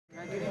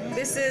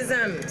This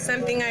is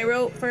something I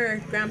wrote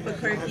for Grandpa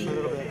Corky.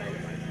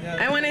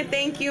 I want to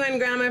thank you and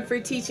Grandma for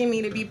teaching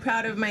me to be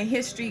proud of my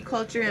history,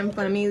 culture, and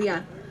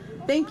familia.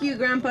 Thank you,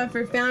 Grandpa,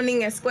 for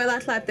founding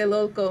Escuela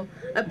Tlatelolco,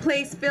 a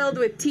place filled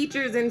with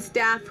teachers and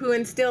staff who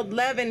instilled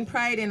love and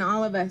pride in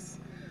all of us.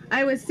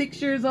 I was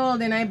 6 years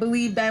old and I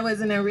believed I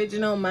was an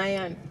original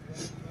Mayan.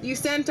 You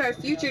sent our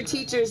future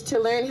teachers to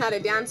learn how to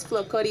dance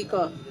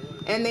folclorico,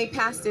 and they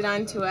passed it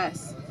on to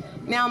us.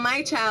 Now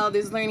my child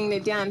is learning to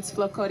dance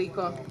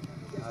folclorico.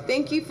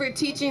 Thank you for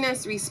teaching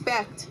us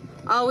respect.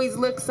 Always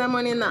look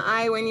someone in the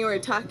eye when you are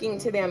talking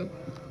to them.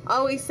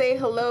 Always say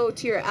hello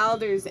to your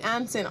elders,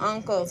 aunts, and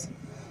uncles.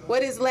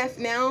 What is left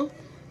now?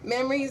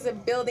 Memories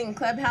of building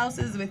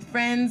clubhouses with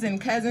friends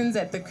and cousins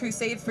at the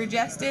Crusade for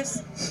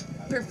Justice,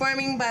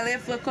 performing ballet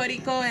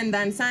folclorico and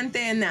danzante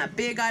in that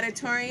big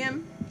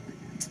auditorium,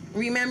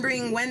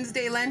 remembering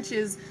Wednesday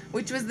lunches,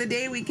 which was the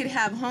day we could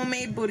have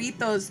homemade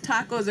burritos,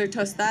 tacos, or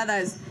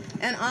tostadas,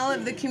 and all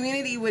of the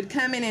community would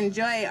come and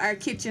enjoy our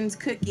kitchen's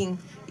cooking,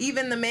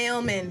 even the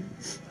mailmen.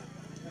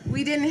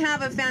 We didn't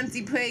have a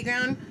fancy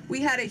playground.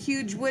 We had a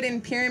huge wooden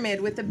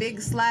pyramid with a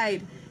big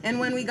slide, and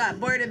when we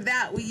got bored of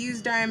that, we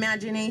used our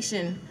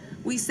imagination.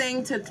 We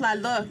sang to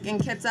Tlaloc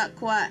and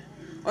Quetzalcoatl,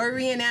 or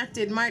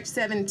reenacted March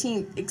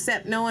 17th,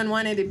 except no one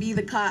wanted to be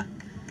the cock,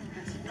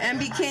 and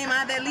became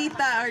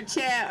Adelita or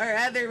Che or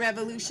other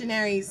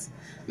revolutionaries.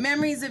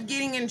 Memories of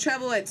getting in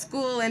trouble at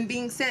school and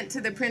being sent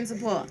to the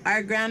principal,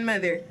 our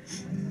grandmother.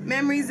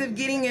 Memories of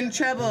getting in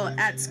trouble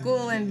at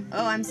school and,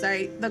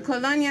 the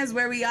colonias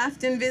where we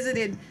often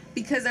visited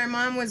because our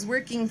mom was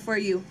working for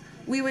you.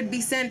 We would be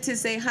sent to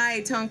say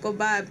hi to Uncle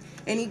Bob,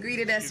 and he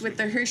greeted us with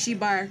the Hershey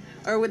bar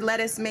or would let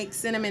us make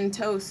cinnamon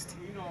toast.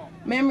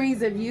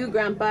 Memories of you,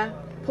 Grandpa,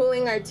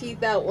 pulling our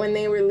teeth out when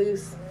they were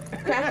loose,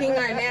 cracking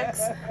our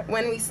necks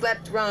when we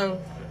slept wrong,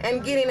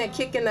 and getting a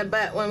kick in the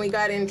butt when we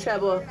got in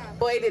trouble.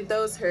 Boy, did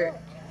those hurt.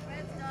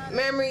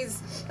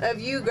 Memories of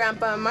you,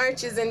 Grandpa,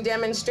 marches and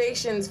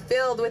demonstrations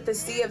filled with a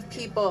sea of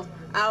people,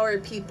 our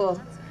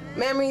people.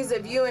 Memories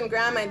of you and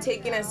Grandma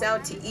taking us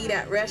out to eat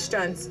at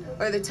restaurants,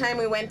 or the time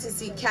we went to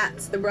see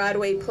Cats, the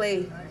Broadway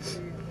play.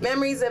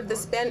 Memories of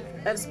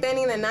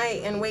spending the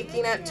night and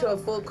waking up to a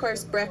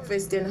full-course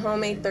breakfast and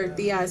homemade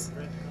tortillas.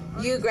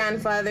 You,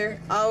 Grandfather,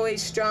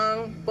 always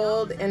strong,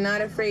 bold, and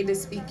not afraid to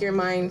speak your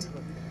mind.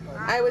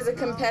 I was a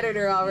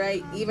competitor, all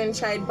right, even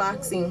tried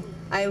boxing.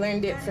 I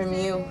learned it from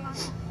you.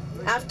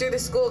 After the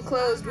school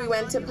closed, we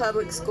went to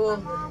public school.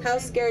 How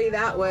scary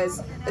that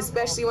was,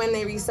 especially when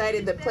they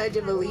recited the Pledge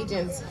of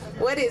Allegiance.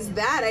 What is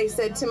that? I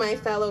said to my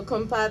fellow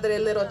compadre,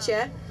 Little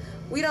Che.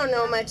 We don't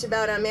know much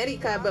about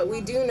America, but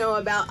we do know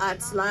about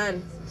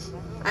Aztlán.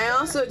 I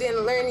also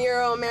didn't learn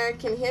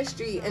Euro-American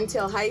history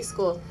until high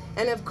school.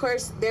 And of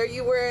course, there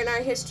you were in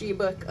our history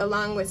book,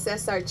 along with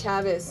Cesar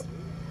Chavez.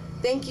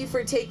 Thank you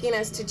for taking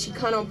us to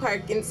Chicano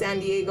Park in San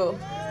Diego,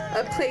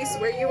 a place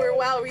where you were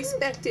well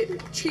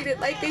respected, treated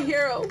like a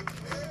hero.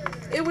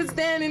 It was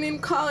then and in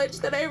college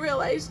that I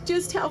realized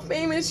just how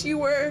famous you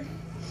were.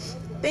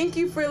 Thank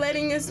you for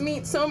letting us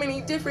meet so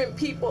many different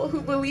people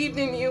who believed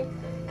in you.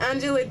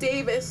 Angela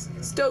Davis,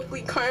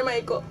 Stokely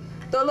Carmichael,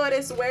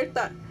 Dolores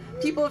Huerta,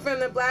 people from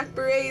the Black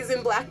Berets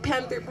and Black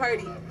Panther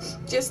Party,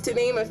 just to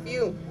name a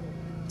few.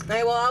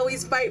 I will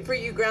always fight for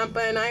you,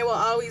 Grandpa, and I will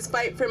always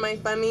fight for my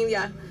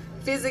familia,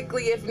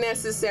 physically if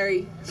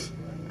necessary.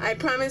 I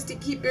promise to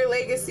keep your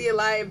legacy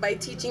alive by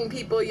teaching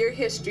people your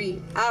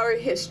history, our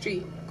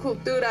history,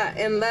 cultura,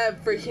 and love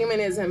for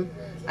humanism.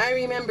 I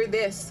remember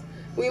this.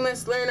 We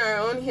must learn our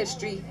own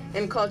history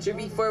and culture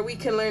before we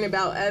can learn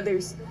about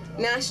others.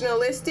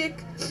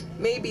 Nationalistic?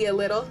 Maybe a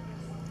little.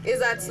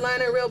 Is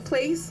Aztlán a real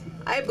place?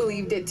 I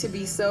believed it to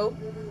be so.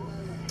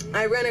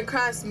 I run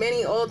across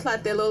many old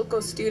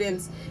Tlatelolco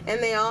students,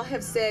 and they all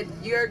have said,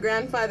 your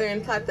grandfather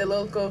in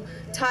Tlatelolco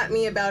taught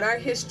me about our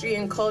history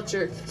and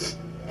culture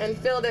and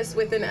filled us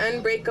with an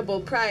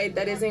unbreakable pride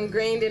that is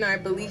ingrained in our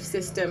belief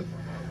system.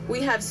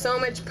 We have so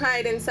much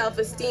pride and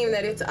self-esteem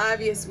that it's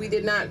obvious we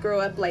did not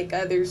grow up like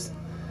others.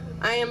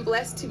 I am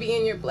blessed to be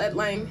in your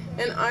bloodline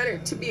and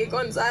honored to be a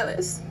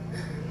Gonzales.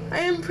 I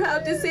am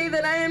proud to say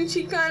that I am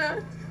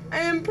Chicana. I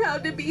am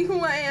proud to be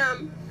who I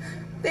am.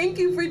 Thank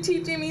you for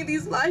teaching me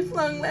these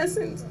lifelong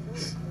lessons.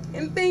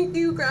 And thank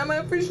you,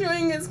 Grandma, for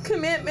showing us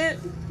commitment,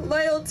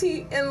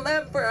 loyalty, and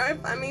love for our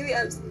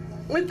familias.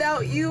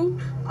 Without you,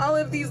 all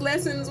of these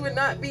lessons would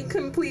not be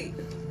complete.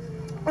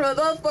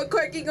 Rodolfo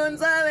Corky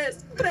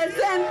Gonzales,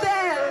 presente!